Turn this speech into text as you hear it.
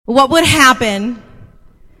What would happen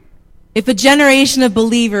if a generation of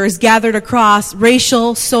believers gathered across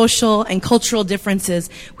racial, social, and cultural differences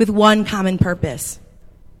with one common purpose?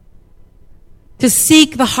 To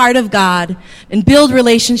seek the heart of God and build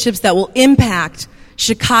relationships that will impact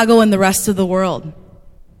Chicago and the rest of the world.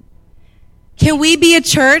 Can we be a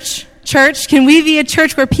church? Can we be a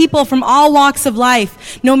church where people from all walks of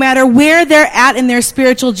life, no matter where they're at in their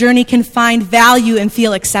spiritual journey, can find value and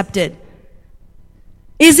feel accepted?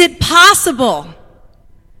 Is it possible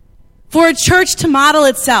for a church to model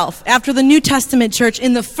itself after the New Testament church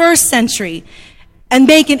in the first century and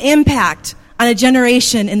make an impact on a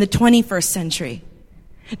generation in the 21st century?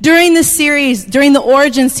 During this series, during the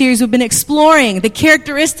Origin series, we've been exploring the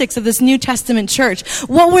characteristics of this New Testament church.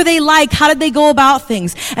 What were they like? How did they go about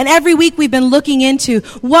things? And every week we've been looking into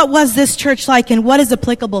what was this church like and what is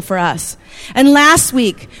applicable for us. And last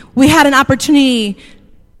week we had an opportunity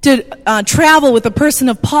to travel with the person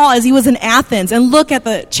of Paul as he was in Athens and look at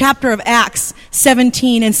the chapter of Acts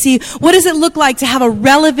 17 and see what does it look like to have a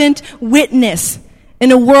relevant witness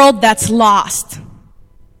in a world that's lost.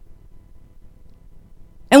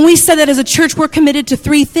 And we said that as a church we're committed to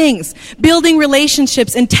three things: building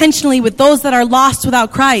relationships intentionally with those that are lost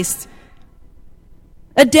without Christ,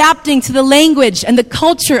 adapting to the language and the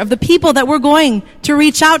culture of the people that we're going to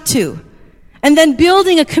reach out to, and then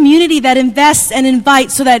building a community that invests and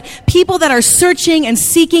invites so that people that are searching and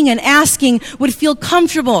seeking and asking would feel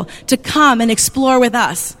comfortable to come and explore with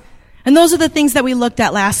us. And those are the things that we looked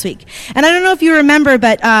at last week. And I don't know if you remember,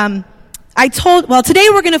 but today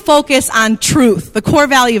we're going to focus on truth, the core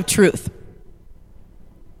value of truth.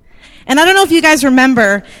 And I don't know if you guys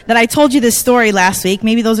remember that I told you this story last week.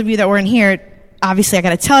 Maybe those of you that weren't here, obviously I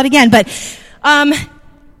got to tell it again. But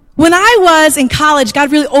when I was in college,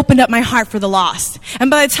 God really opened up my heart for the lost.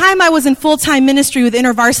 And by the time I was in full-time ministry with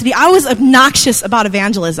InterVarsity, I was obnoxious about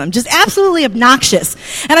evangelism. Just absolutely obnoxious.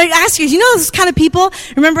 And I'd ask you know those kind of people?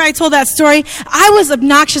 Remember I told that story? I was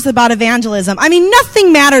obnoxious about evangelism. I mean,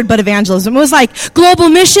 nothing mattered but evangelism. It was like global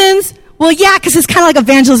missions. Well, yeah, because it's kind of like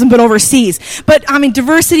evangelism but overseas. But,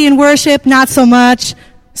 diversity in worship, not so much.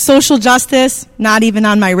 Social justice, not even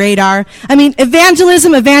on my radar.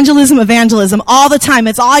 Evangelism all the time.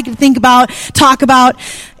 It's all I could think about, talk about.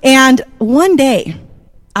 And one day,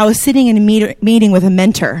 I was sitting in a meeting with a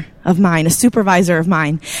mentor of mine, a supervisor of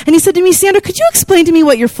mine. And he said to me, Sandra, could you explain to me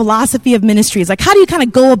what your philosophy of ministry is? Like, how do you kind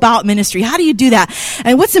of go about ministry? How do you do that?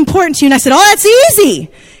 And what's important to you? And I said, that's easy.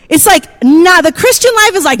 It's like, the Christian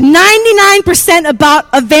life is like 99% about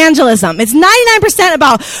evangelism. It's 99%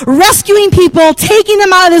 about rescuing people, taking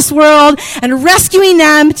them out of this world, and rescuing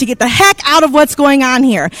them to get the heck out of what's going on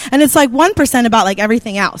here. And it's like 1% about like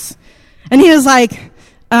everything else. And he was like,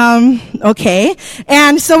 okay.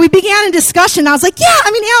 And so we began a discussion. I was like,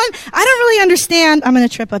 Alan, I don't really understand. I'm going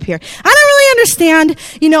to trip up here. I don't really understand,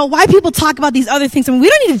 why people talk about these other things. We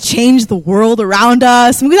don't need to change the world around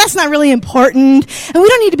us. That's not really important. And we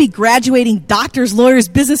don't need to be graduating doctors, lawyers,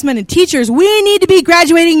 businessmen, and teachers. We need to be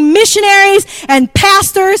graduating missionaries and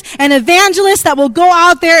pastors and evangelists that will go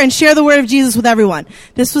out there and share the word of Jesus with everyone.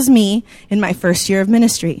 This was me in my first year of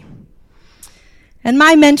ministry. And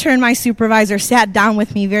my mentor and my supervisor sat down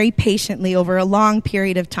with me very patiently over a long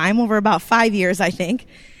period of time, over about 5 years, I think.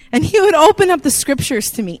 And he would open up the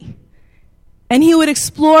scriptures to me. And he would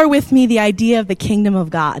explore with me the idea of the kingdom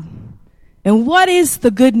of God. And what is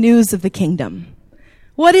the good news of the kingdom?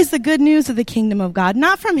 What is the good news of the kingdom of God?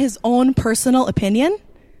 Not from his own personal opinion,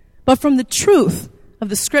 but from the truth of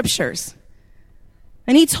the scriptures.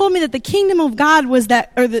 And he told me that the kingdom of God was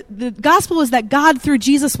that, or the gospel was that God through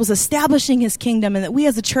Jesus was establishing his kingdom and that we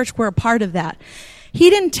as a church were a part of that. He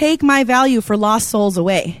didn't take my value for lost souls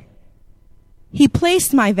away. He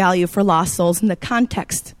placed my value for lost souls in the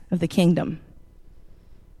context of the kingdom.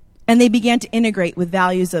 And they began to integrate with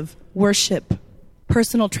values of worship,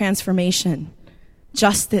 personal transformation,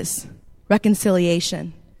 justice,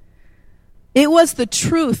 reconciliation. It was the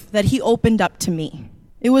truth that he opened up to me.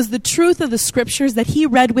 It was the truth of the scriptures that he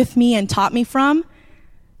read with me and taught me from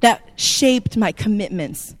that shaped my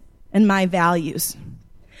commitments and my values.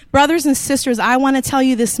 Brothers and sisters, I want to tell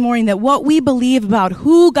you this morning that what we believe about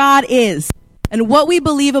who God is and what we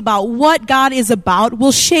believe about what God is about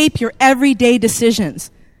will shape your everyday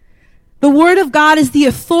decisions. The Word of God is the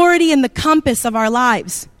authority and the compass of our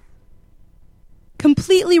lives.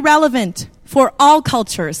 Completely relevant for all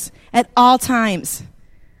cultures at all times.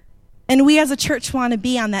 And we as a church want to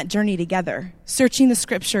be on that journey together, searching the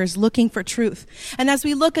scriptures, looking for truth. And as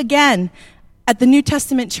we look again at the New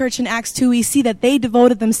Testament church in Acts 2, we see that they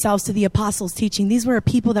devoted themselves to the apostles' teaching. These were a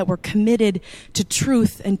people that were committed to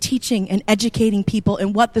truth and teaching and educating people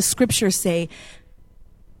in what the scriptures say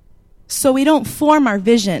So we don't form our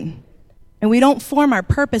vision and we don't form our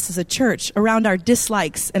purpose as a church around our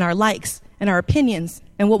dislikes and our likes and our opinions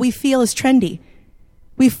and what we feel is trendy.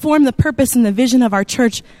 We form the purpose and the vision of our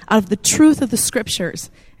church out of the truth of the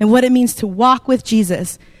scriptures and what it means to walk with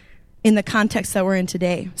Jesus in the context that we're in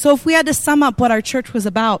today. So if we had to sum up what our church was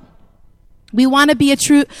about, we want to be a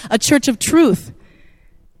church of truth.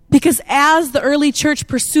 Because as the early church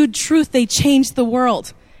pursued truth, they changed the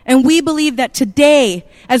world. And we believe that today,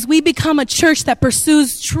 as we become a church that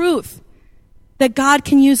pursues truth, that God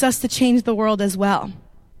can use us to change the world as well.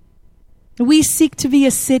 We seek to be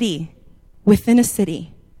a city within a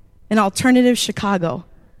city, an alternative Chicago,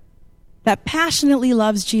 that passionately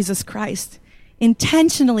loves Jesus Christ,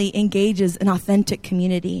 intentionally engages an authentic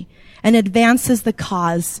community, and advances the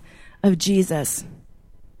cause of Jesus.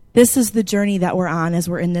 This is the journey that we're on as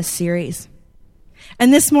we're in this series.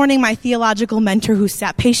 And this morning, my theological mentor who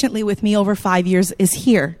sat patiently with me over 5 years is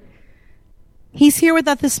here. He's here with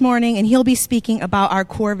us this morning, and he'll be speaking about our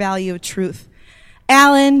core value of truth.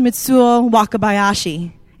 Alan Mitsuo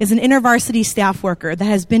Wakabayashi is an InterVarsity staff worker that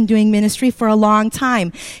has been doing ministry for a long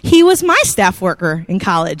time. He was my staff worker in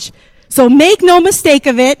college. So make no mistake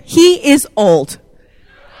of it, he is old.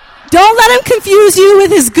 Don't let him confuse you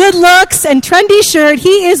with his good looks and trendy shirt.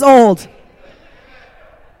 He is old.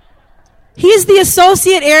 He is the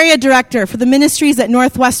Associate Area Director for the ministries at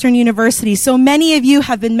Northwestern University, so many of you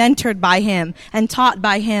have been mentored by him and taught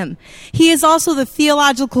by him. He is also the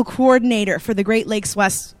Theological Coordinator for the Great Lakes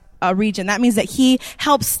West region. That means that he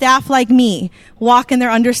helps staff like me walk in their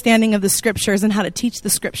understanding of the scriptures and how to teach the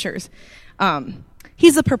scriptures.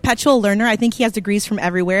 He's a perpetual learner. I think he has degrees from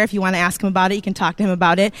everywhere. If you want to ask him about it, you can talk to him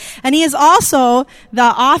about it. And he is also the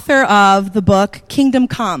author of the book, Kingdom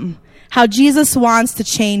Come, How Jesus Wants to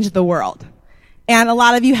Change the World. And a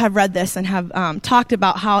lot of you have read this and have talked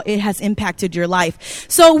about how it has impacted your life.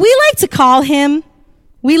 So we like to call him,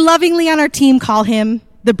 we lovingly on our team call him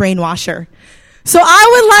the brainwasher. So I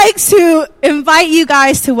would like to invite you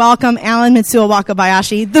guys to welcome Alan Mitsuo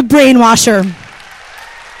Wakabayashi, the brainwasher.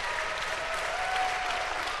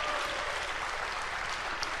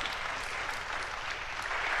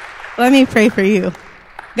 Let me pray for you.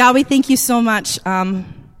 God, we thank you so much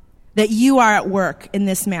that you are at work in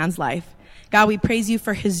this man's life. God, we praise you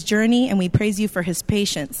for his journey and we praise you for his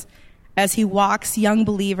patience as he walks young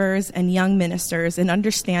believers and young ministers in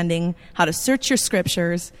understanding how to search your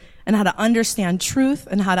scriptures and how to understand truth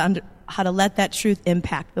and how to let that truth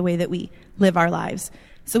impact the way that we live our lives.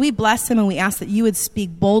 So we bless him and we ask that you would speak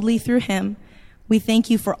boldly through him. We thank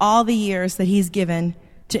you for all the years that he's given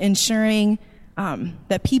to ensuring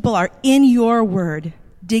that people are in your word,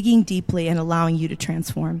 digging deeply and allowing you to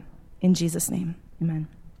transform. In Jesus' name, amen.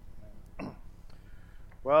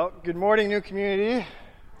 Well, good morning, New Community.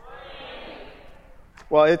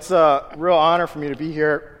 Well, it's a real honor for me to be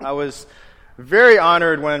here. I was very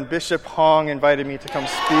honored when Bishop Hong invited me to come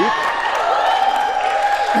speak.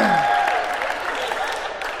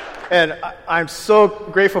 And I'm so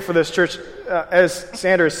grateful for this church. As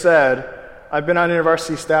Sanders said, I've been on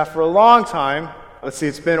InterVarsity staff for a long time.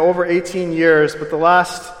 It's been over 18 years, but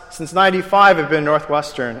since 95, I've been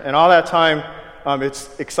Northwestern. And all that time,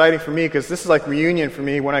 it's exciting for me because this is like reunion for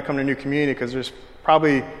me when I come to New Community because there's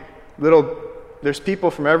probably there's people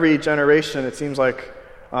from every generation, it seems like,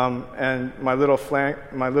 and my little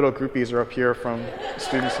groupies are up here from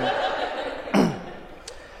students.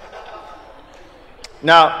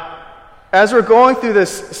 Now, as we're going through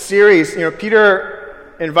this series,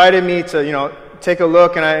 Peter invited me to, take a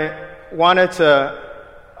look, and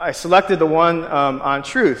I selected the one on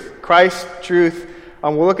truth, Christ, truth.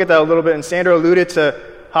 We'll look at that a little bit, and Sandra alluded to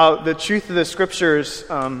how the truth of the scriptures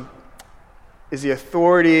is the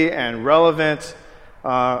authority and relevant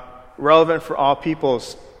for all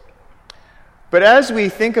peoples. But as we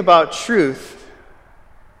think about truth,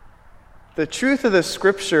 the truth of the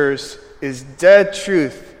scriptures is dead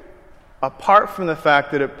truth apart from the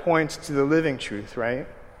fact that it points to the living truth, right?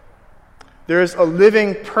 There's a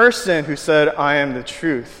living person who said, I am the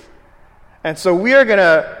truth. And so we are going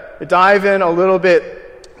to dive in a little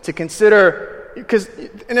bit to consider, because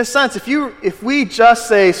in a sense, if we just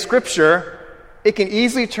say scripture, it can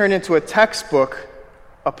easily turn into a textbook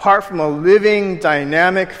apart from a living,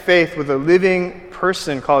 dynamic faith with a living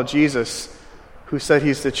person called Jesus who said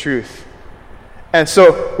he's the truth. And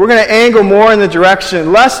so we're going to angle more in the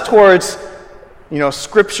direction, less towards,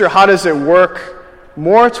 scripture, how does it work,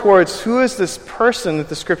 more towards who is this person that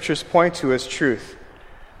the scriptures point to as truth.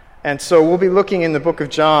 And so we'll be looking in the book of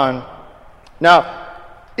John. Now,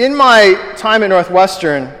 in my time at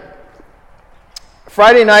Northwestern,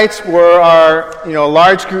 Friday nights were our,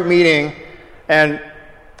 large group meeting, and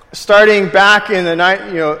starting back in the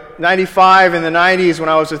 95 and the 90s when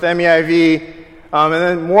I was with MEIV, and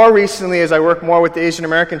then more recently as I work more with the Asian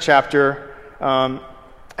American chapter,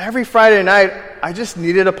 every Friday night I just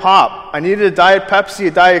needed a pop. I needed a Diet Pepsi,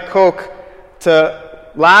 a Diet Coke to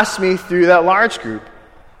last me through that large group.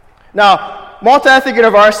 Now, Multi-Ethnic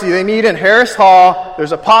University, they meet in Harris Hall.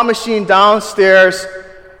 There's a pop machine downstairs.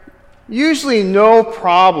 Usually no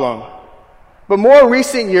problem. But more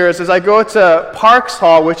recent years, as I go to Parks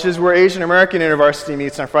Hall, which is where Asian American University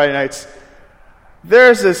meets on Friday nights,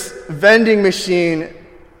 there's this vending machine.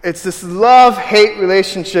 It's this love-hate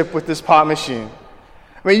relationship with this pop machine.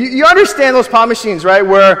 I mean, you understand those pop machines, right?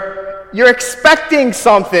 Where you're expecting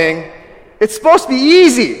something. It's supposed to be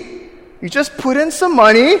easy. You just put in some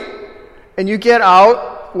money and you get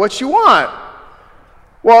out what you want.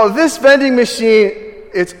 Well, this vending machine,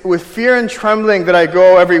 it's with fear and trembling that I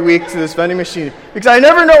go every week to this vending machine because I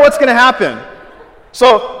never know what's going to happen.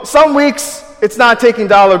 So some weeks it's not taking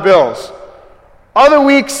dollar bills. Other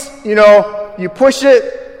weeks, you push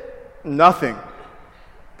it, nothing.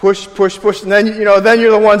 Push, and then then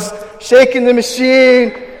you're the ones shaking the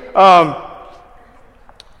machine, and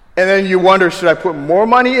then you wonder, should I put more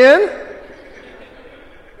money in?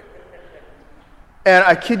 And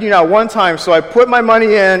I kid you not, one time, so I put my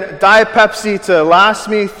money in, Diet Pepsi to last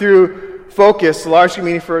me through Focus, the large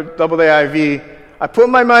community for AAIV. I put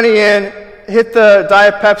my money in, hit the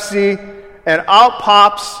Diet Pepsi, and out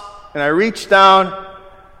pops, and I reach down,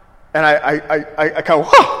 and I kind of,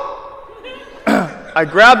 whoa! I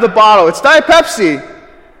grab the bottle. It's Diet Pepsi,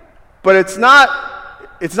 but it's not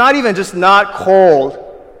even just not cold.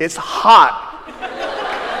 It's hot.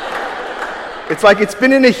 It's like it's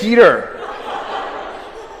been in a heater.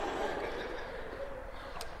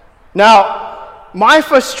 Now, my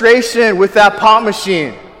frustration with that pop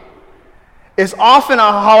machine is often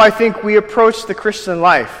how I think we approach the Christian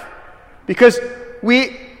life. Because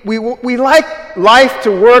we like life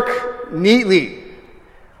to work neatly.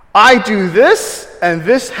 I do this, and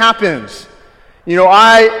this happens.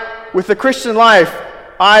 With the Christian life,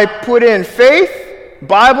 I put in faith,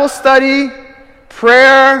 Bible study,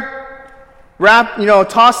 prayer,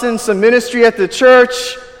 toss in some ministry at the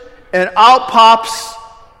church, and out pops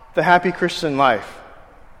the happy Christian life.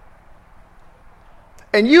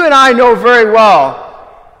 And you and I know very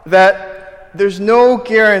well that there's no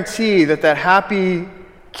guarantee that happy,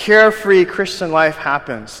 carefree Christian life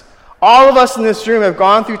happens. All of us in this room have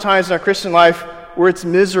gone through times in our Christian life where it's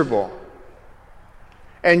miserable.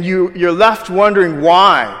 And you're left wondering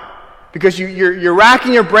why. Because you're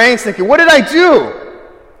racking your brains thinking, what did I do?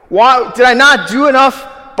 Why did I not do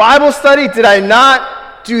enough Bible study? Did I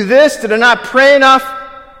not do this? Did I not pray enough?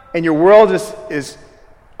 And your world is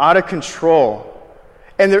out of control.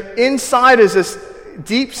 And inside is this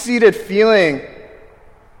deep-seated feeling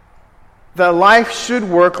that life should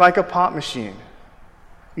work like a pop machine.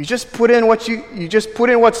 You just put in what's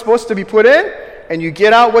supposed to be put in, and you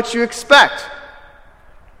get out what you expect.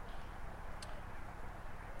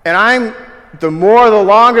 And the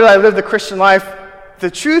longer that I live the Christian life,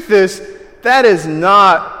 the truth is that is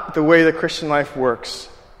not the way the Christian life works.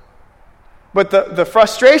 But the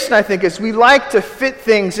frustration, I think, is we like to fit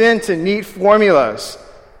things into neat formulas.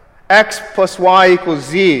 X plus Y equals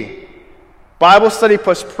Z. Bible study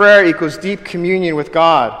plus prayer equals deep communion with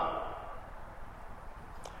God.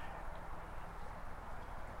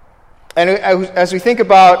 And as we think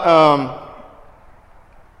about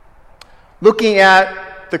looking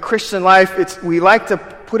at the Christian life, we like to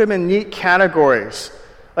put them in neat categories.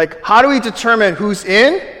 Like, how do we determine who's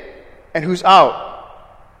in and who's out?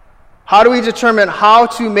 How do we determine how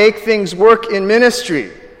to make things work in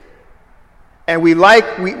ministry? And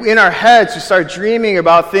in our heads, we start dreaming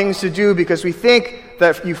about things to do because we think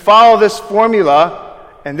that if you follow this formula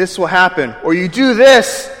and this will happen. Or you do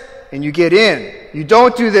this and you get in. You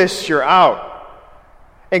don't do this, you're out.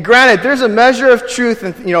 And granted, there's a measure of truth.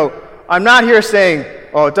 And, I'm not here saying,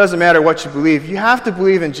 it doesn't matter what you believe. You have to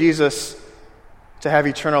believe in Jesus to have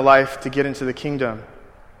eternal life, to get into the kingdom.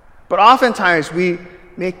 But oftentimes we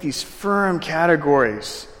make these firm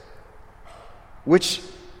categories. Which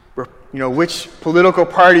political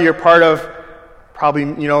party you're part of, probably,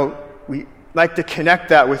 we like to connect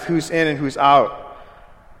that with who's in and who's out.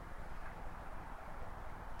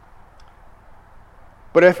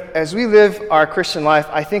 But as we live our Christian life,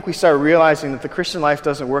 I think we start realizing that the Christian life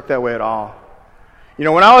doesn't work that way at all.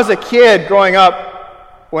 When I was a kid growing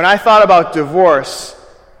up, when I thought about divorce,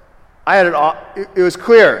 it was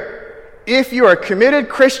clear. If you are a committed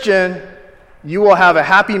Christian, you will have a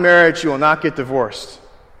happy marriage, you will not get divorced.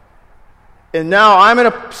 And now I'm in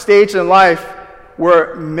a stage in life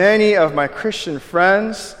where many of my Christian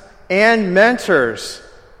friends and mentors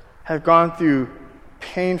have gone through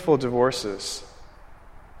painful divorces.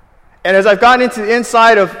 And as I've gotten into the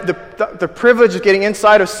inside of the privilege of getting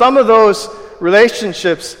inside of some of those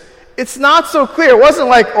relationships, it's not so clear. It wasn't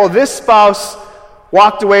like, oh, this spouse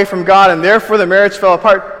walked away from God and therefore the marriage fell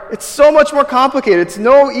apart. It's so much more complicated. It's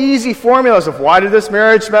no easy formulas of why did this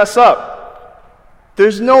marriage mess up.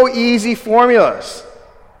 There's no easy formulas.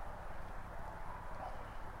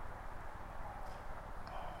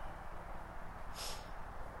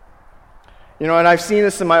 You know, and I've seen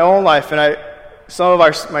this in my own life, and some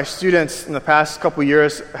of my students in the past couple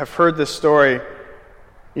years have heard this story.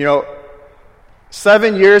 You know,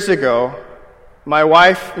 7 years ago, my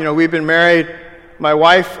wife, you know, we've been married. My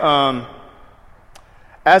wife,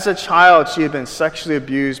 as a child, she had been sexually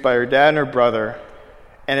abused by her dad and her brother,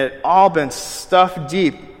 and it had all been stuffed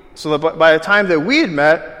deep. So that by the time that we had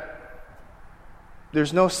met,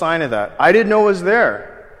 there's no sign of that. I didn't know it was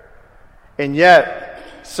there. And yet,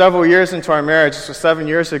 several years into our marriage, so 7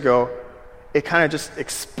 years ago, it kind of just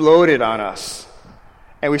exploded on us.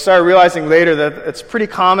 And we started realizing later that it's a pretty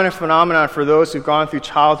common phenomenon for those who've gone through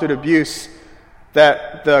childhood abuse,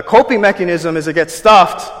 that the coping mechanism is it gets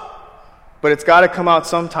stuffed, but it's got to come out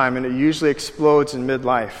sometime, and it usually explodes in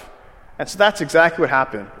midlife. And so that's exactly what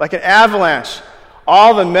happened. Like an avalanche,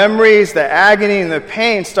 all the memories, the agony, and the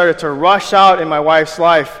pain started to rush out in my wife's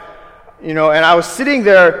life. You know, and I was sitting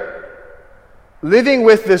there living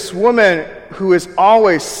with this woman who is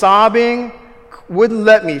always sobbing, wouldn't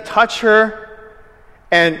let me touch her,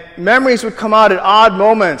 and memories would come out at odd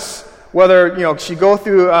moments, whether, you know, she'd go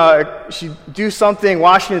through, she'd do something,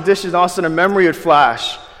 washing the dishes, and all of a sudden a memory would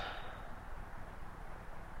flash.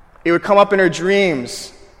 It would come up in her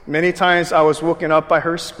dreams. Many times I was woken up by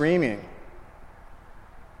her screaming.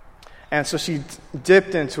 And so she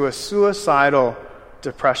dipped into a suicidal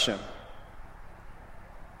depression.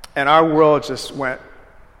 And our world just went,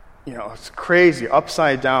 you know, it's crazy,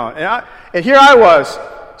 upside down. And here I was.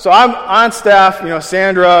 So I'm on staff, you know,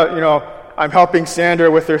 Sandra, you know, I'm helping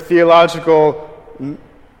Sandra with her theological,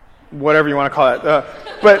 whatever you want to call it.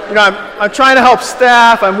 But, you know, I'm trying to help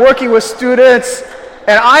staff. I'm working with students.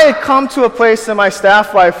 And I had come to a place in my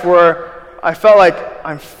staff life where I felt like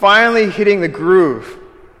I'm finally hitting the groove.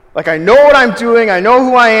 Like I know what I'm doing. I know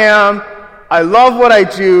who I am. I love what I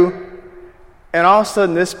do. And all of a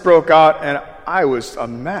sudden, this broke out, and I was a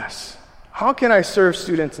mess. How can I serve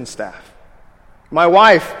students and staff? My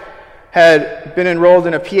wife had been enrolled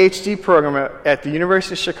in a PhD program at the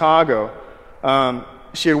University of Chicago.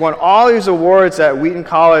 She had won all these awards at Wheaton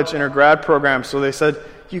College in her grad program, so they said,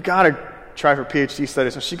 you got to try for PhD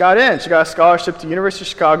studies. So she got in. She got a scholarship to the University of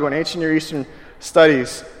Chicago in Ancient Near Eastern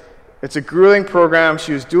Studies. It's a grueling program.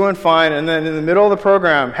 She was doing fine, and then in the middle of the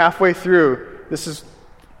program, halfway through, this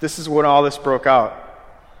is when all this broke out.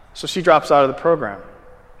 So she drops out of the program.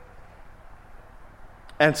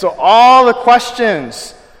 And so all the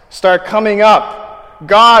questions start coming up.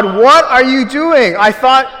 God, what are you doing? I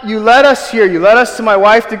thought you led us here. You led us to my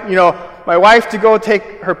wife to go take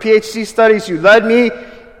her PhD studies. You led me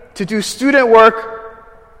to do student work.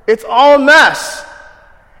 It's all a mess.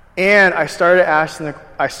 And I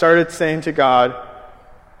started saying to God,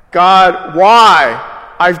 why?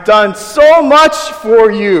 I've done so much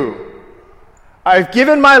for you. I've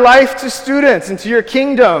given my life to students and to your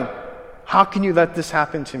kingdom. How can you let this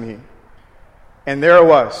happen to me? And there it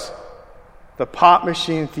was, the pop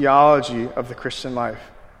machine theology of the Christian life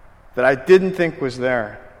that I didn't think was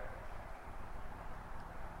there.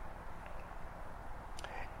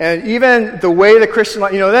 And even the way the Christian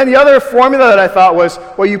life, then the other formula that I thought was,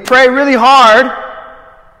 well, you pray really hard,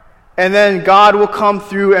 and then God will come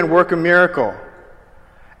through and work a miracle.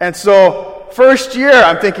 And so, first year,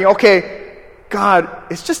 I'm thinking, okay, God,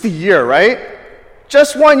 it's just a year, right?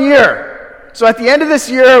 Just 1 year. So at the end of this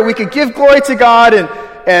year, we could give glory to God, and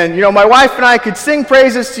my wife and I could sing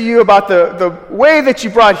praises to you about the way that you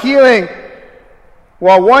brought healing.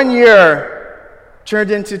 Well, 1 year turned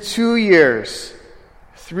into 2 years,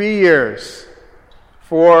 3 years,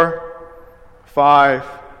 4, 5,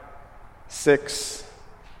 6,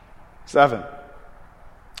 7.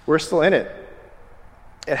 We're still in it.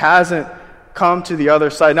 It hasn't come to the other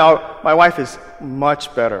side. Now, my wife is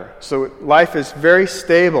much better. So life is very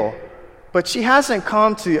stable. But she hasn't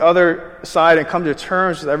come to the other side and come to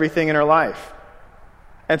terms with everything in her life.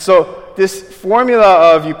 And so this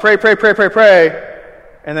formula of you pray,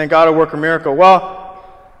 and then God will work a miracle. Well,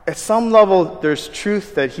 at some level, there's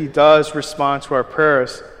truth that He does respond to our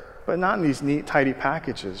prayers, but not in these neat, tidy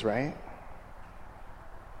packages, right?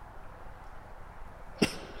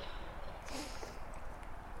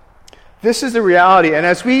 This is the reality. And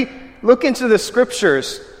as we look into the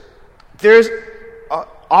Scriptures, there's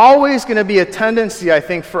always going to be a tendency, I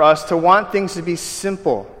think, for us to want things to be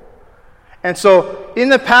simple. And so, in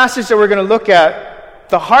the passage that we're going to look at,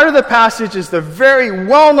 the heart of the passage is the very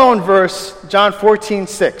well-known verse, John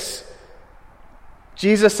 14:6.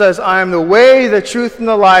 Jesus says, I am the way, the truth, and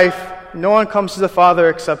the life. No one comes to the Father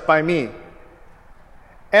except by me.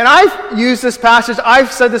 And I've used this passage,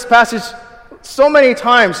 I've said this passage so many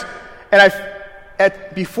times, and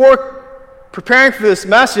before preparing for this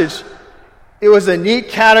message, it was a neat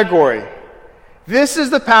category. This is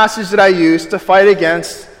the passage that I use to fight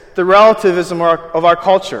against the relativism of our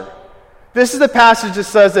culture. This is the passage that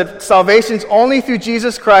says that salvation is only through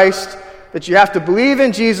Jesus Christ, that you have to believe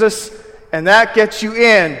in Jesus, and that gets you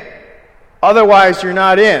in. Otherwise, you're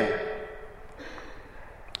not in.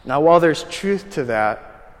 Now, while there's truth to that,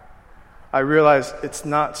 I realize it's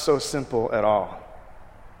not so simple at all.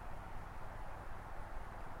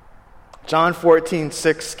 John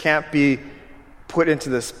 14:6 can't be put into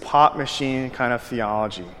this pop machine kind of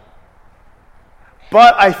theology.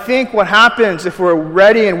 But I think what happens if we're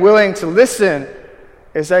ready and willing to listen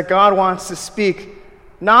is that God wants to speak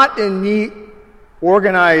not in neat,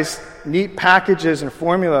 organized, neat packages and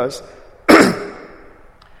formulas,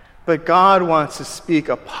 but God wants to speak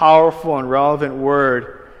a powerful and relevant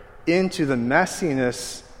word into the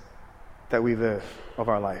messiness that we live of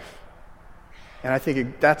our life. And I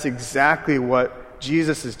think that's exactly what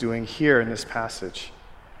Jesus is doing here in this passage.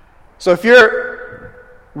 So if you're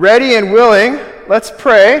ready and willing, let's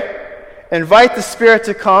pray. Invite the Spirit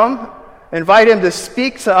to come. Invite Him to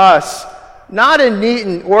speak to us, not in neat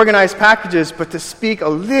and organized packages, but to speak a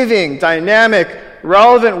living, dynamic,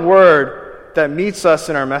 relevant word that meets us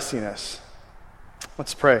in our messiness.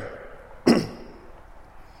 Let's pray.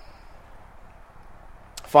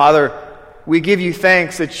 Father, we give you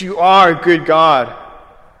thanks that you are a good God,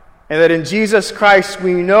 and that in Jesus Christ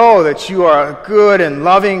we know that you are a good and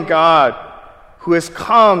loving God who has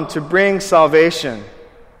come to bring salvation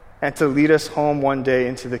and to lead us home one day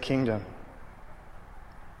into the kingdom.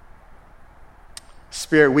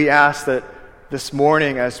 Spirit, we ask that this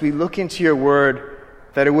morning as we look into your word,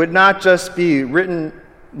 that it would not just be written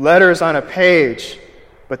letters on a page,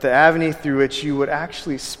 but the avenue through which you would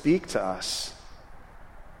actually speak to us.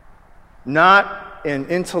 Not in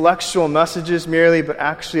intellectual messages merely, but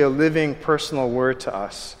actually a living personal word to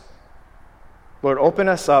us. Lord, open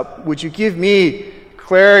us up. Would you give me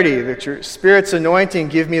clarity, that your Spirit's anointing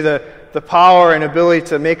give me the power and ability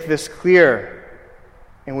to make this clear?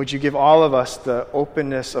 And would you give all of us the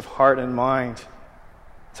openness of heart and mind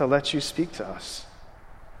to let you speak to us?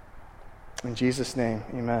 In Jesus' name,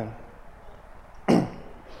 amen.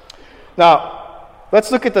 Now,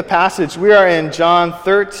 let's look at the passage. We are in John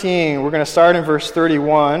 13. We're going to start in verse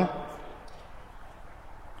 31.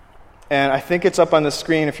 And I think it's up on the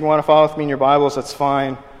screen. If you want to follow with me in your Bibles, that's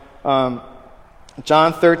fine. John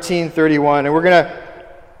 13:31. And we're going to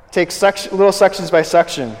take little sections by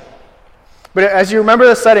section. But as you remember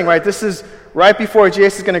the setting, right, this is right before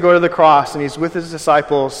Jesus is going to go to the cross, and he's with his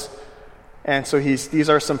disciples. And so these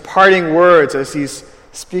are some parting words as he's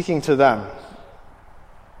speaking to them.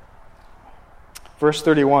 Verse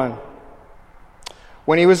 31.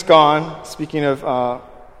 When he was gone, speaking of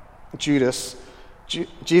Judas,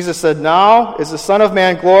 Jesus said, "Now is the Son of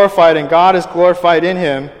Man glorified, and God is glorified in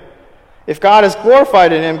him. If God is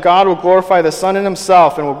glorified in him, God will glorify the Son in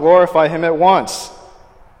himself and will glorify him at once.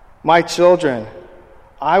 My children,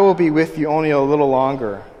 I will be with you only a little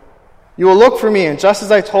longer. You will look for me, and just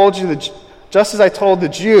as I told the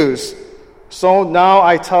Jews, so now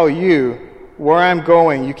I tell you, where I am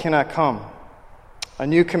going, you cannot come. A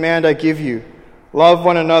new command I give you, love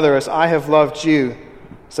one another as I have loved you,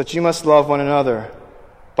 so that you must love one another.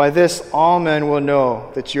 By this all men will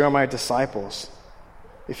know that you are my disciples,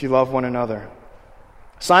 if you love one another."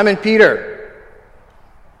 Simon Peter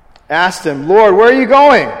asked him, "Lord, where are you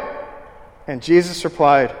going?" And Jesus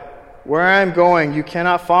replied, "Where I am going you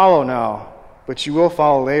cannot follow now, but you will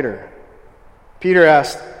follow later." Peter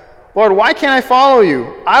asked, "Lord, why can't I follow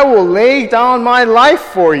you? I will lay down my life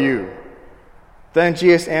for you." Then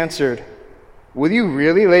Jesus answered, "Will you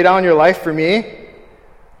really lay down your life for me?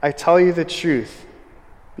 I tell you the truth.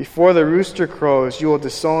 Before the rooster crows, you will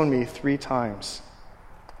disown me 3 times.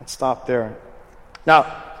 Let's stop there. Now,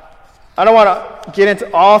 I don't want to get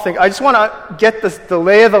into all things. I just want to get the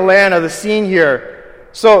lay of the land of the scene here.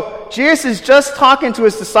 So, Jesus is just talking to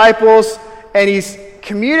his disciples, and he's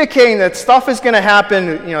communicating that stuff is going to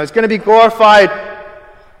happen. It's going to be glorified.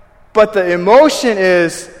 But the emotion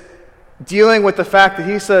is dealing with the fact that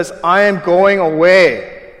he says, "I am going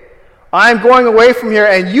away. I am going away from here,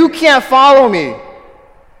 and you can't follow me."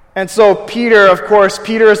 And so Peter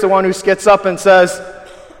is the one who gets up and says,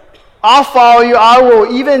 I'll follow you, I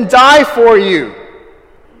will even die for you.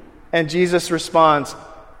 And Jesus responds,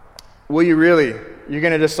 will you really? You're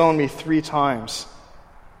going to disown me 3 times.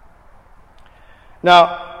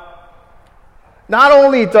 Now, not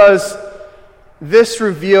only does this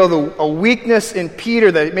reveal a weakness in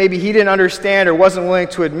Peter that maybe he didn't understand or wasn't willing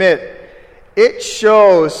to admit, it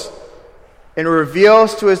shows and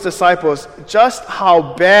reveals to his disciples just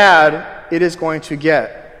how bad it is going to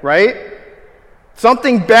get, right?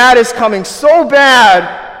 Something bad is coming, so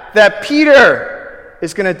bad that Peter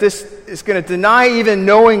is going to deny even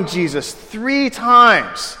knowing Jesus 3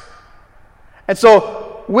 times. And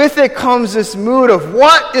so with it comes this mood of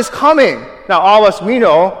what is coming. Now all of us, we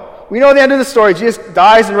know the end of the story. Jesus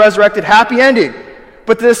dies and resurrected, happy ending.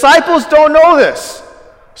 But the disciples don't know this.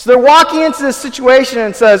 So they're walking into this situation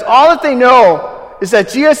and says all that they know is that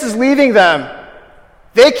Jesus is leaving them.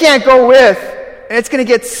 They can't go with, and it's going to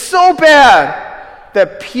get so bad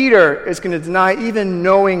that Peter is going to deny even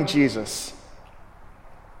knowing Jesus.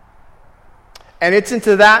 And it's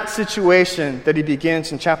into that situation that he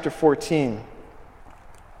begins in chapter 14.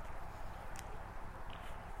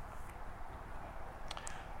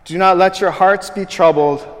 Do not let your hearts be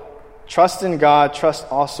troubled. Trust in God, trust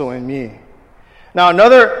also in me. Now,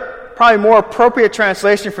 another, probably more appropriate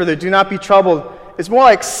translation for the do not be troubled is more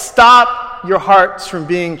like stop your hearts from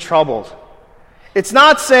being troubled. It's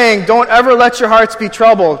not saying don't ever let your hearts be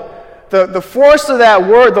troubled. The force of that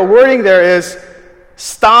word, the wording there is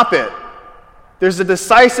stop it. There's a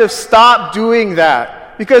decisive stop doing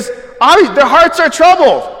that. Because their hearts are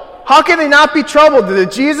troubled. How can they not be troubled? The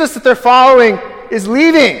Jesus that they're following is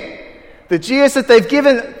leaving. The Jesus that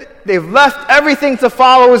they've left everything to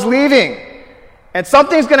follow is leaving. And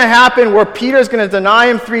something's going to happen where Peter's going to deny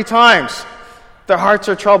him 3 times. Their hearts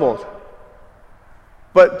are troubled.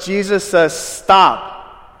 But Jesus says,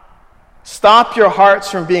 stop. Stop your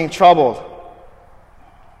hearts from being troubled.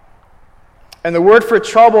 And the word for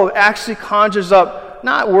troubled actually conjures up,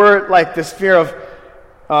 not word like this fear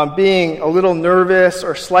of being a little nervous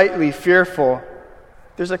or slightly fearful.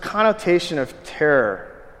 There's a connotation of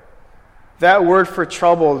terror. That word for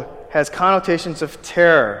troubled has connotations of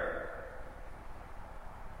terror.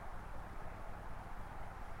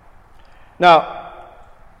 Now,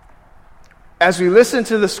 as we listen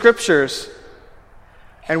to the scriptures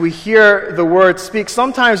and we hear the word speak,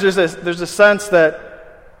 sometimes there's a sense that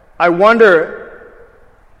I wonder,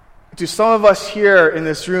 do some of us here in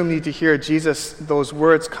this room need to hear Jesus, those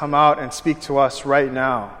words come out and speak to us right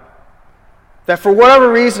now? That for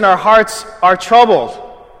whatever reason our hearts are troubled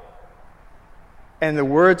and the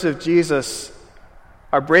words of Jesus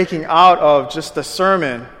are breaking out of just the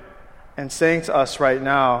sermon and saying to us right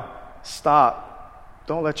now, stop.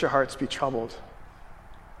 Don't let your hearts be troubled.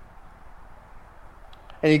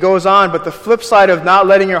 And he goes on, but the flip side of not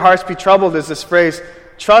letting your hearts be troubled is this phrase,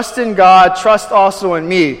 trust in God, trust also in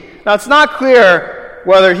me. Now, it's not clear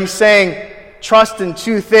whether he's saying trust in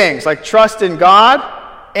 2 things, like trust in God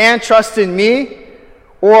and trust in me,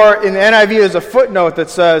 or in the NIV there's a footnote that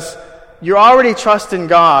says, you already trust in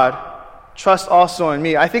God, trust also in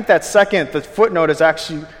me. I think that second, the footnote, is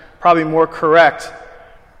actually probably more correct.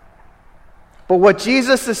 But what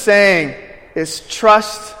Jesus is saying is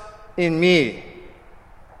trust in me.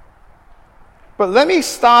 But let me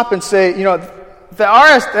stop and say, the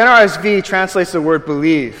NRSV translates the word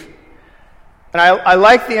believe. And I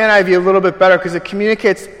like the NIV a little bit better because it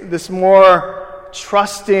communicates this more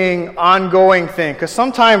trusting, ongoing thing. Because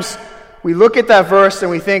sometimes we look at that verse and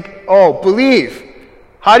we think, oh, believe.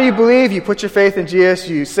 How do you believe? You put your faith in Jesus,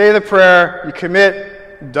 you say the prayer, you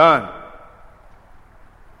commit, done.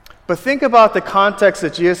 But think about the context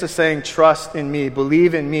that Jesus is saying, trust in me,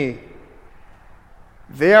 believe in me.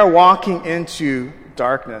 They are walking into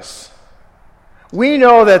darkness. We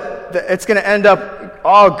know that it's going to end up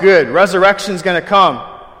all good. Resurrection's going to come.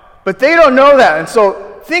 But they don't know that. And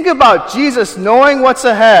so think about Jesus knowing what's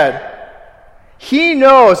ahead. He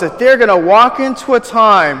knows that they're going to walk into a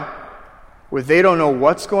time where they don't know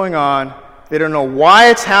what's going on. They don't know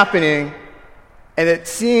why it's happening. And it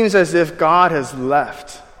seems as if God has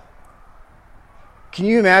left. Can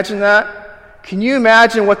you imagine that? Can you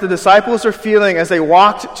imagine what the disciples are feeling as they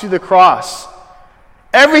walked to the cross?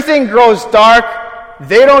 Everything grows dark.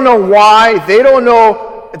 They don't know why. They don't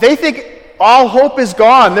know. They think all hope is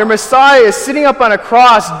gone. Their Messiah is sitting up on a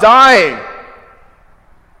cross dying.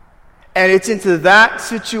 And it's into that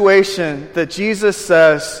situation that Jesus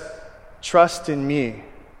says, trust in me.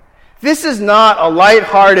 This is not a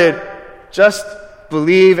lighthearted, just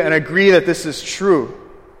believe and agree that this is true,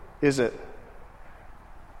 is it?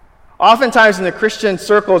 Oftentimes in the Christian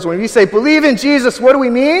circles, when we say, believe in Jesus, what do we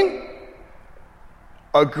mean?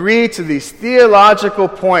 Agree to these theological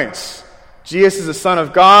points. Jesus is the Son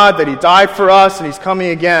of God, that He died for us, and He's coming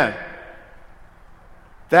again.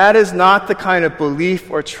 That is not the kind of belief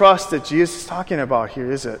or trust that Jesus is talking about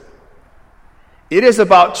here, is it? It is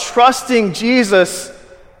about trusting Jesus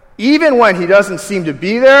even when He doesn't seem to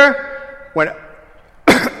be there, when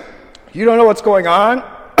you don't know what's going on.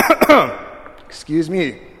 Excuse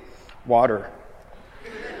me. Water.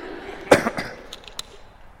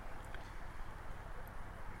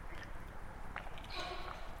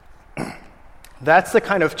 That's the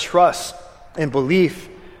kind of trust and belief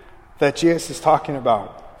that Jesus is talking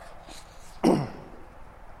about.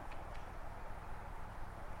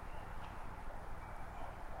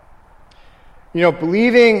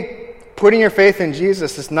 Believing, putting your faith in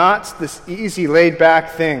Jesus is not this easy,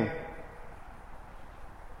 laid-back thing.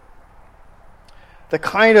 The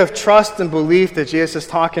kind of trust and belief that Jesus is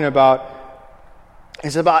talking about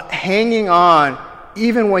is about hanging on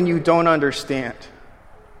even when you don't understand.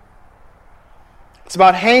 It's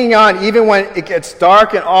about hanging on even when it gets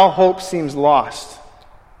dark and all hope seems lost.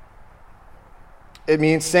 It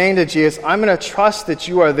means saying to Jesus, I'm going to trust that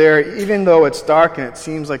you are there even though it's dark and it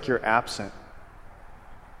seems like you're absent.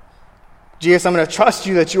 Jesus, I'm going to trust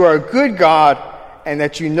you that you are a good God and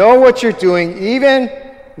that you know what you're doing even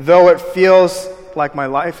though it feels like my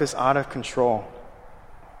life is out of control.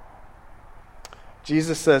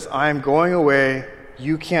 Jesus says, I am going away.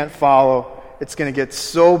 You can't follow. It's going to get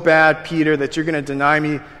so bad, Peter, that you're going to deny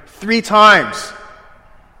me 3 times.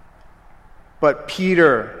 But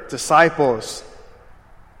Peter, disciples,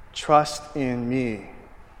 trust in me.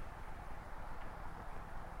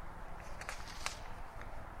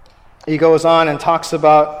 He goes on and talks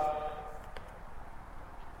about,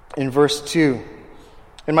 in verse 2,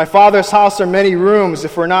 in my Father's house are many rooms.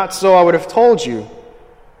 If it were not so, I would have told you.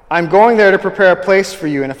 I'm going there to prepare a place for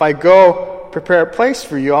you. And if I go prepare a place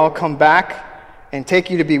for you, I'll come back and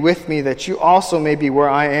take you to be with me, that you also may be where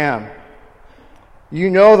I am.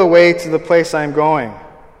 You know the way to the place I am going.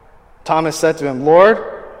 Thomas said to him, Lord,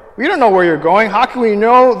 we don't know where you're going. How can we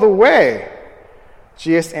know the way?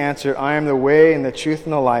 Jesus answered, I am the way and the truth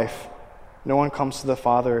and the life. No one comes to the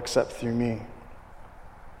Father except through me.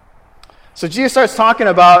 So Jesus starts talking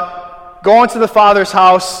about going to the Father's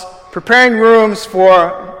house, preparing rooms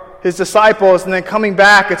for His disciples, and then coming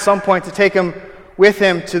back at some point to take them with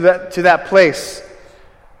Him to that place.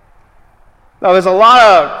 Now, there's a lot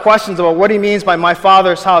of questions about what He means by my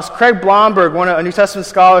Father's house. Craig Blomberg, a New Testament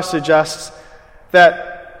scholar, suggests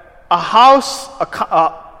that a house,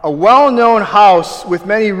 a well-known house with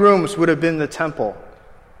many rooms would have been the temple.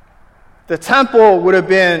 The temple would have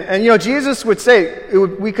been, and Jesus would say,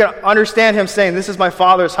 we could understand Him saying, this is my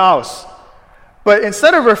Father's house. But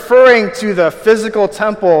instead of referring to the physical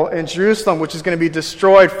temple in Jerusalem, which is going to be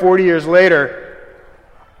destroyed 40 years later,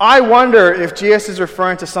 I wonder if Jesus is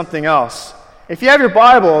referring to something else. If you have your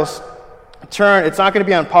Bibles, turn, it's not going to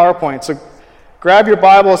be on PowerPoint, so grab your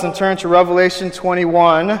Bibles and turn to Revelation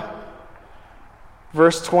 21,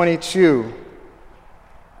 verse 22.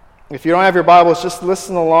 If you don't have your Bibles, just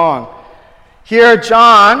listen along. Here,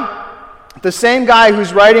 John, the same guy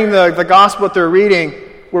who's writing the gospel that we're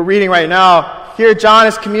reading right now, here John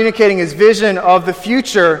is communicating his vision of the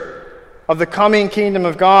future of the coming kingdom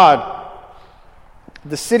of God,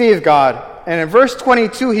 the city of God. And in verse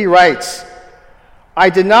 22 he writes,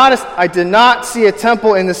 I did not see a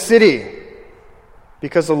temple in the city,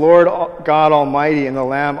 because the Lord God Almighty and the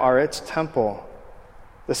Lamb are its temple.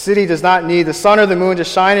 The city does not need the sun or the moon to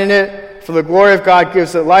shine in it, for the glory of God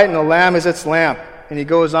gives it light, and the Lamb is its lamp. And he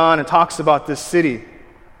goes on and talks about this city.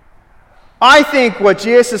 I think what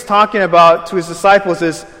Jesus is talking about to his disciples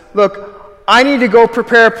is, look, I need to go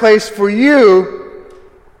prepare a place for you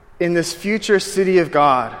in this future city of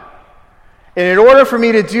God. And in order for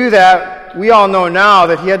me to do that, we all know now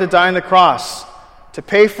that he had to die on the cross to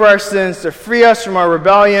pay for our sins, to free us from our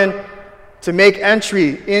rebellion, to make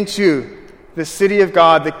entry into the city of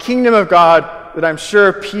God, the kingdom of God that I'm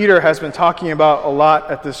sure Peter has been talking about a lot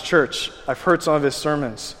at this church. I've heard some of his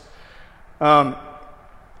sermons.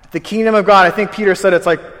 The kingdom of God, I think Peter said it's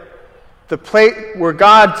like the place where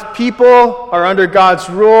God's people are under God's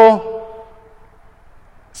rule.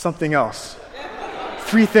 Something else.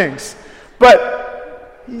 3 things.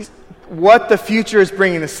 But what the future is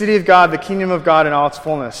bringing, the city of God, the kingdom of God in all its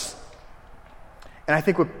fullness. And I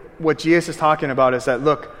think what Jesus is talking about is that,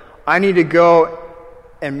 look, I need to go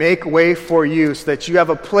and make way for you so that you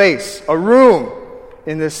have a place, a room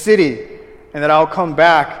in this city, and that I'll come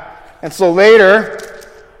back. And so later,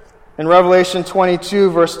 in Revelation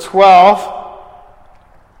 22, verse 12,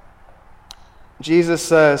 Jesus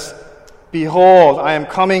says, "Behold, I am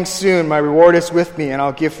coming soon. My reward is with me, and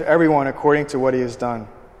I'll give to everyone according to what he has done.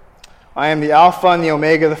 I am the Alpha and the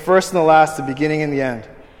Omega, the first and the last, the beginning and the end."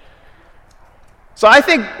 So I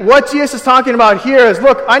think what Jesus is talking about here is,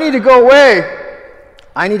 look, I need to go away.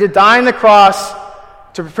 I need to die on the cross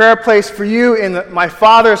to prepare a place for you in my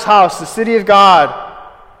Father's house, the city of God,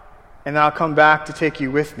 and then I'll come back to take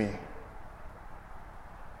you with me.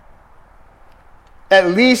 At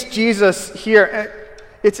least Jesus here,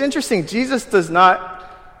 it's interesting, Jesus does not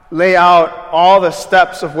lay out all the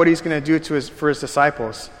steps of what he's going to do for his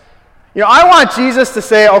disciples. I want Jesus to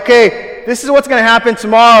say, okay, this is what's going to happen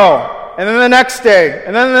tomorrow, and then the next day,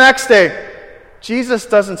 and then the next day. Jesus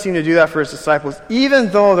doesn't seem to do that for his disciples, even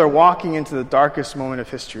though they're walking into the darkest moment of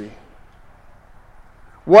history.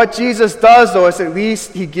 What Jesus does, though, is at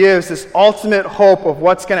least he gives this ultimate hope of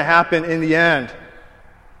what's going to happen in the end,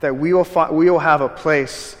 that we will have a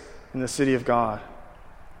place in the city of God.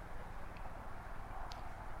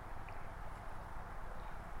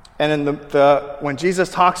 And in when Jesus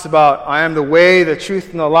talks about, "I am the way, the truth,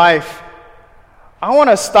 and the life," I want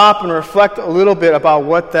to stop and reflect a little bit about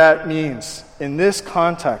what that means in this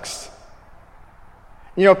context.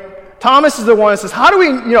 Thomas is the one that says, "How do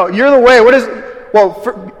we, you're the way."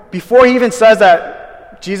 Before he even says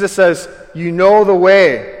that, Jesus says, "You know the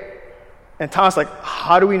way." And Thomas is like,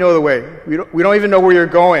 "How do we know the way? We don't even know where you're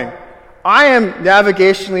going." I am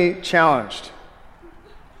navigationally challenged.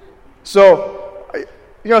 So,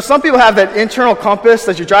 some people have that internal compass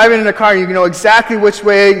that you're driving in a car and you know exactly which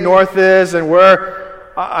way north is and where.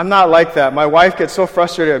 I'm not like that. My wife gets so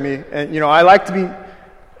frustrated at me. And,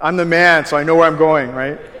 I'm the man, so I know where I'm going,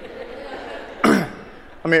 right?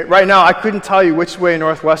 Right now, I couldn't tell you which way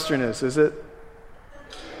Northwestern is. Is it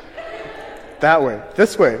that way?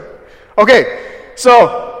 This way? Okay,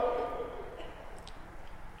 so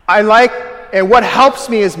and what helps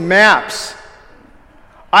me is maps.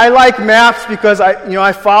 I like maps because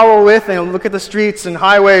I follow with and look at the streets and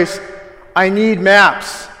highways. I need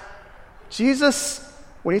maps. Jesus,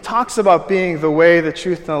 when he talks about being the way, the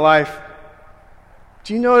truth, and the life,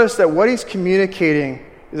 do you notice that what he's communicating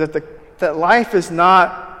is that life is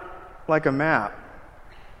not like a map?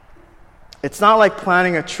 It's not like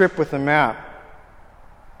planning a trip with a map.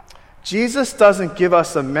 Jesus doesn't give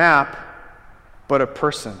us a map, but a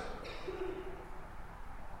person.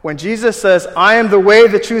 When Jesus says, "I am the way,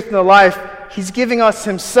 the truth, and the life," he's giving us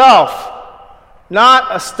himself, not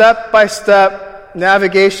a step-by-step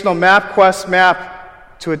navigational MapQuest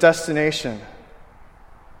map to a destination.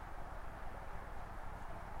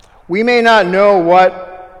 We may not know what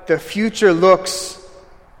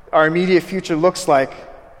our immediate future looks like,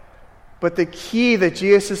 but the key that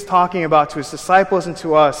Jesus is talking about to his disciples and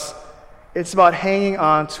to us, it's about hanging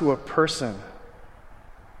on to a person.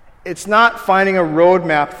 It's not finding a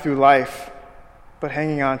roadmap through life, but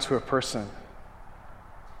hanging on to a person.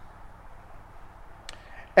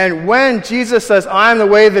 And when Jesus says, "I am the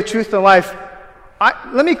way, the truth, and the life,"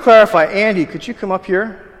 let me clarify. Andy, could you come up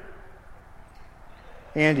here?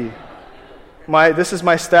 Andy. This is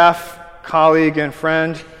my staff colleague and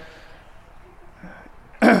friend.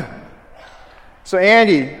 So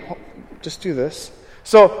Andy, just do this.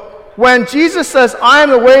 So when Jesus says, "I am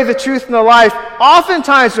the way, the truth, and the life,"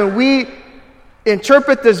 oftentimes when we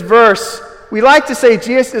interpret this verse, we like to say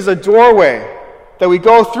Jesus is a doorway that we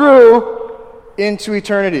go through into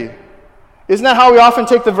eternity. Isn't that how we often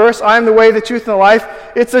take the verse, "I am the way, the truth, and the life"?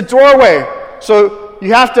 It's a doorway. So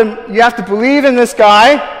you have to believe in this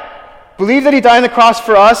guy, believe that he died on the cross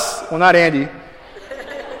for us. Well, not Andy.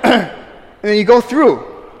 And then you go through.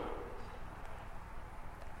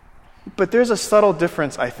 But there's a subtle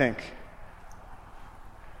difference, I think.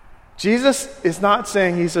 Jesus is not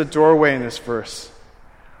saying he's a doorway in this verse.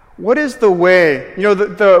 What is the way?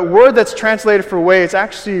 The word that's translated for way is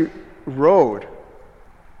actually road.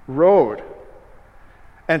 Road.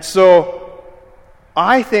 And so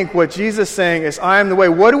I think what Jesus is saying is, "I am the way."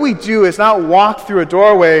 What do we do is not walk through a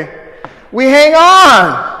doorway. We hang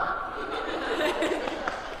on.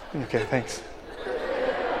 Okay, thanks.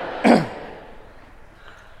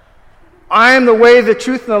 I am the way, the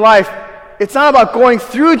truth, and the life. It's not about going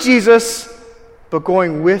through Jesus, but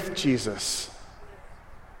going with Jesus.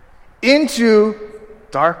 Into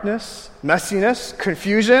darkness, messiness,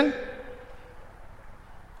 confusion.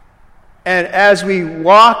 And as we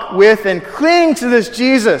walk with and cling to this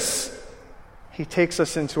Jesus, he takes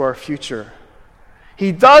us into our future.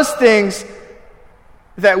 He does things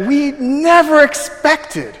that we never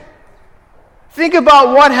expected. Think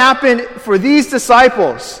about what happened for these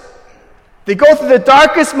disciples. They go through the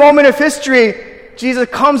darkest moment of history. Jesus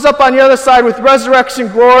comes up on the other side with resurrection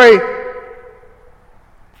glory.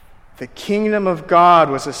 the kingdom of God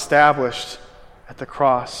was established at the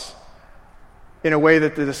cross in a way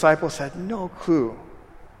that the disciples had no clue.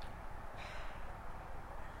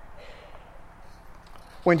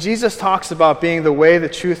 When Jesus talks about being the way, the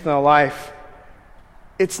truth, and the life,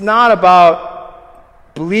 it's not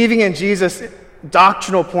about believing in Jesus'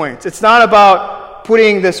 doctrinal points. It's not about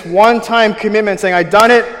putting this one-time commitment saying, I've done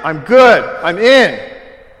it, I'm good, I'm in.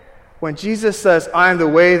 When Jesus says, I am the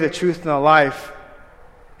way, the truth, and the life,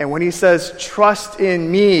 and when he says, trust in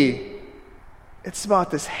me, it's about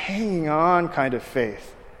this hanging on kind of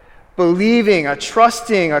faith. Believing, a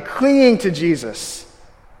trusting, a clinging to Jesus.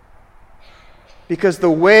 Because the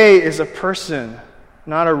way is a person,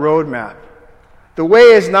 not a roadmap. The way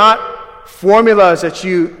is not formulas that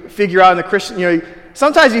you figure out in the Christian.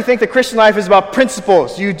 Sometimes you think the Christian life is about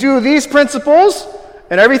principles. You do these principles,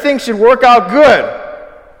 and everything should work out good.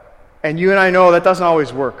 And you and I know that doesn't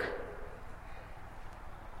always work.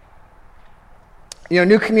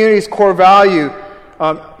 New Community's core value,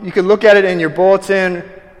 you can look at it in your bulletin.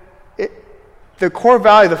 The core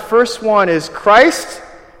value, the first one is Christ,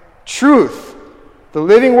 truth, the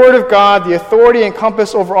living Word of God, the authority and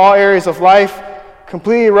compass over all areas of life,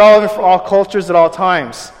 completely relevant for all cultures at all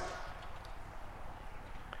times.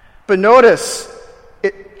 But notice,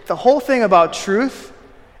 the whole thing about truth,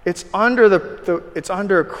 it's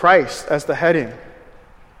under Christ as the heading.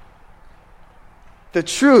 The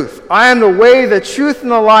truth. I am the way, the truth, and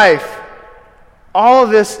the life. All of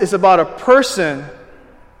this is about a person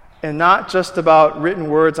and not just about written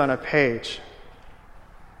words on a page.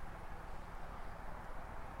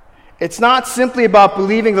 It's not simply about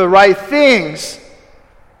believing the right things,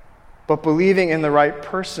 but believing in the right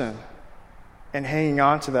person and hanging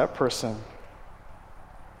on to that person.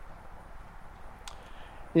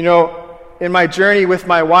 In my journey with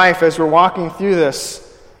my wife, as we're walking through this,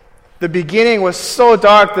 the beginning was so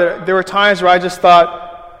dark that there were times where I just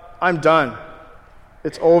thought, I'm done.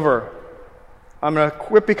 It's over. I'm going to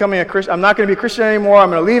quit becoming a Christian. I'm not going to be a Christian anymore. I'm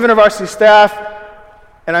going to leave InterVarsity staff.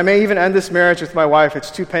 And I may even end this marriage with my wife. It's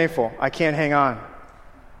too painful. I can't hang on.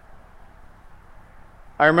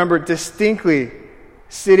 I remember distinctly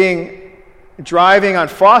driving on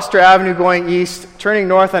Foster Avenue going east, turning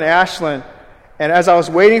north on Ashland. And as I was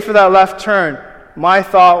waiting for that left turn, my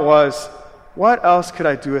thought was, what else could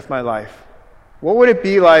I do with my life? What would it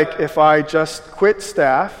be like if I just quit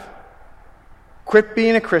staff, quit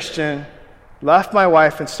being a Christian, left my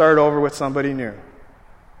wife, and started over with somebody new?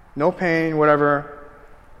 No pain, whatever.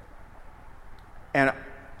 And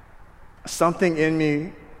something in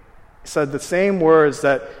me said the same words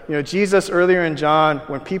that, Jesus earlier in John,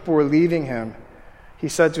 when people were leaving him, he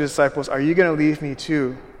said to his disciples, are you going to leave me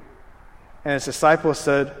too? And his disciples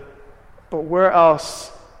said, but where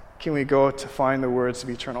else can we go to find the words of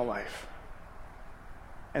eternal life?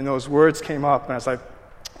 And those words came up, and I was like,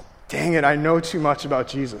 dang it, I know too much about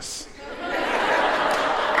Jesus.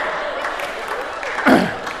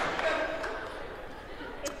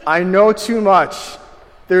 I know too much.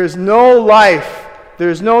 There is no life.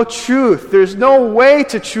 There's no truth. There's no way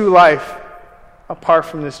to true life apart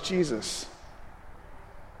from this Jesus.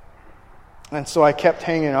 And so I kept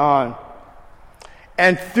hanging on.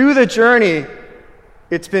 And through the journey,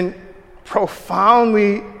 it's been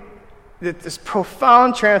this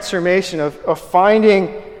profound transformation of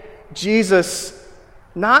finding Jesus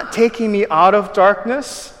not taking me out of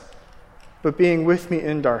darkness, but being with me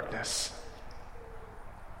in darkness.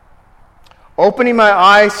 Opening my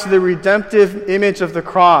eyes to the redemptive image of the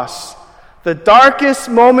cross, the darkest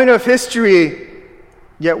moment of history,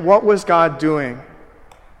 yet what was God doing?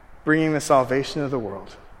 Bringing the salvation of the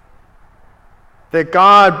world. That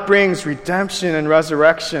God brings redemption and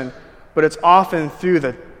resurrection, but it's often through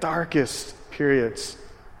the darkest periods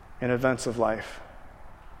and events of life.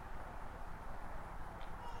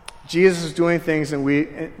 Jesus is doing things in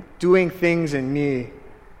me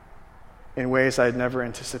in ways I'd never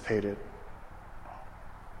anticipated.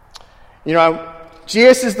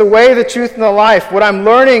 Jesus is the way, the truth, and the life. What I'm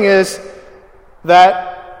learning is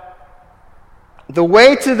that the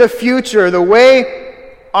way to the future, the way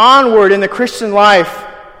onward in the Christian life,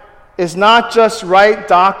 is not just right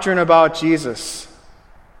doctrine about Jesus.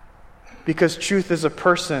 Because truth is a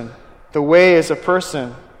person. The way is a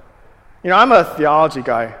person. I'm a theology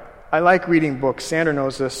guy. I like reading books. Sandra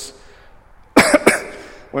knows this.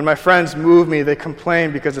 When my friends move me, they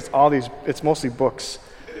complain because it's mostly books.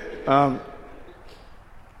 But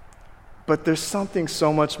there's something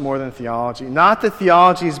so much more than theology. Not that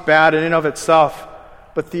theology is bad in and of itself,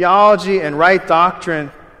 but theology and right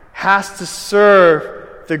doctrine has to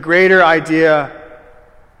serve the greater idea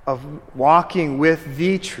of walking with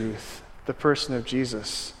the truth, the person of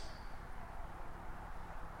Jesus.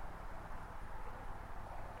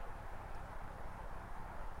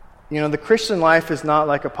 The Christian life is not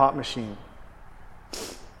like a pop machine.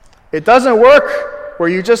 It doesn't work where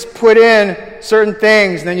you just put in certain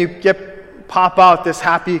things and then you pop out this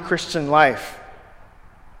happy Christian life.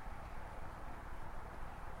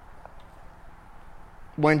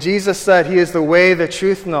 When Jesus said he is the way, the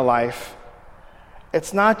truth, and the life,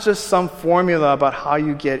 it's not just some formula about how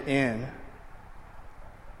you get in.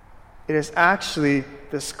 It is actually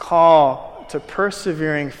this call to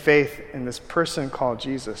persevering faith in this person called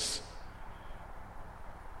Jesus.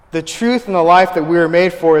 The truth and the life that we were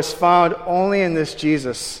made for is found only in this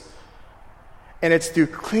Jesus. And it's through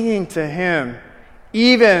clinging to him,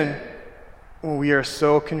 even when we are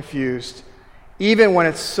so confused, even when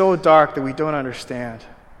it's so dark that we don't understand.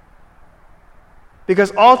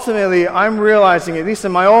 Because ultimately, I'm realizing, at least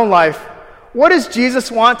in my own life, what does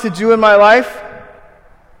Jesus want to do in my life?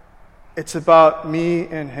 It's about me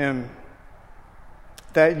and him.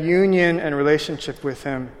 That union and relationship with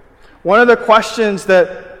him. One of the questions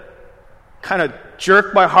that kind of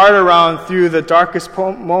jerked my heart around through the darkest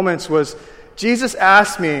moments was, Jesus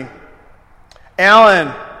asked me,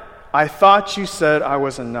 Alan, I thought you said I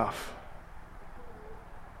was enough.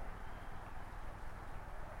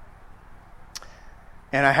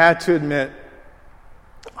 And I had to admit,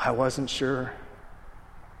 I wasn't sure.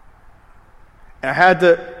 And I had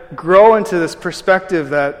to grow into this perspective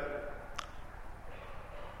that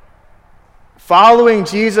following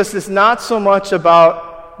Jesus is not so much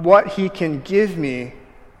about what he can give me,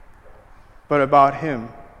 but about him.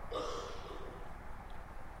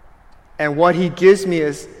 And what he gives me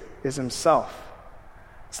is himself.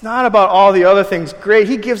 It's not about all the other things. Great,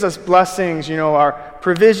 he gives us blessings, our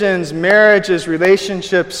provisions, marriages,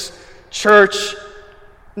 relationships, church.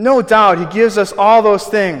 No doubt, he gives us all those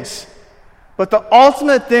things. But the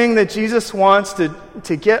ultimate thing that Jesus wants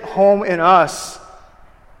to get home in us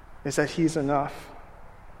is that he's enough.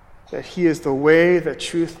 That he is the way, the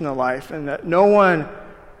truth, and the life, and that no one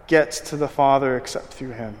gets to the Father except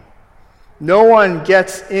through him. No one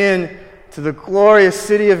gets in to the glorious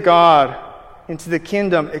city of God, into the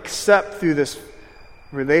kingdom, except through this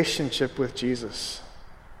relationship with Jesus.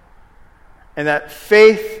 And that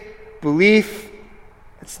faith, belief,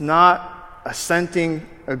 it's not assenting,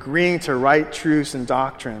 agreeing to right truths and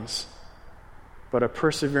doctrines, but a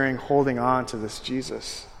persevering holding on to this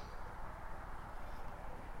Jesus.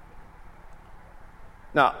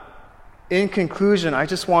 Now, in conclusion, I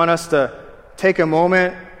just want us to take a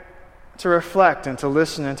moment to reflect and to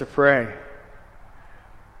listen and to pray.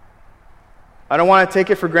 I don't want to take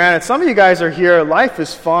it for granted. Some of you guys are here, life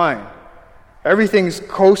is fine. Everything's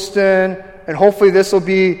coasting, and hopefully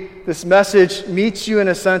this message meets you in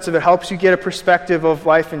a sense of it helps you get a perspective of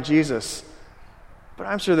life in Jesus. But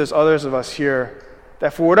I'm sure there's others of us here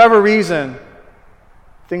that for whatever reason,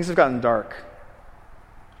 things have gotten dark.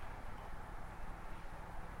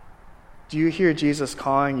 Do you hear Jesus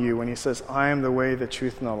calling you when he says, I am the way, the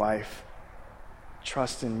truth, and the life?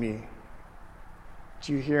 Trust in me.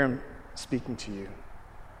 Do you hear him speaking to you?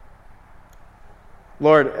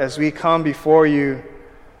 Lord, as we come before you,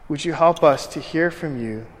 would you help us to hear from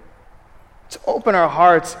you, to open our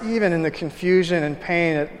hearts even in the confusion and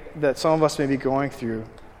pain that some of us may be going through.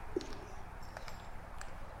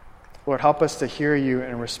 Lord, help us to hear you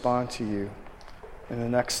and respond to you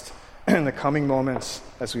in the coming moments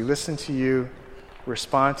as we listen to you,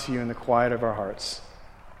 respond to you in the quiet of our hearts.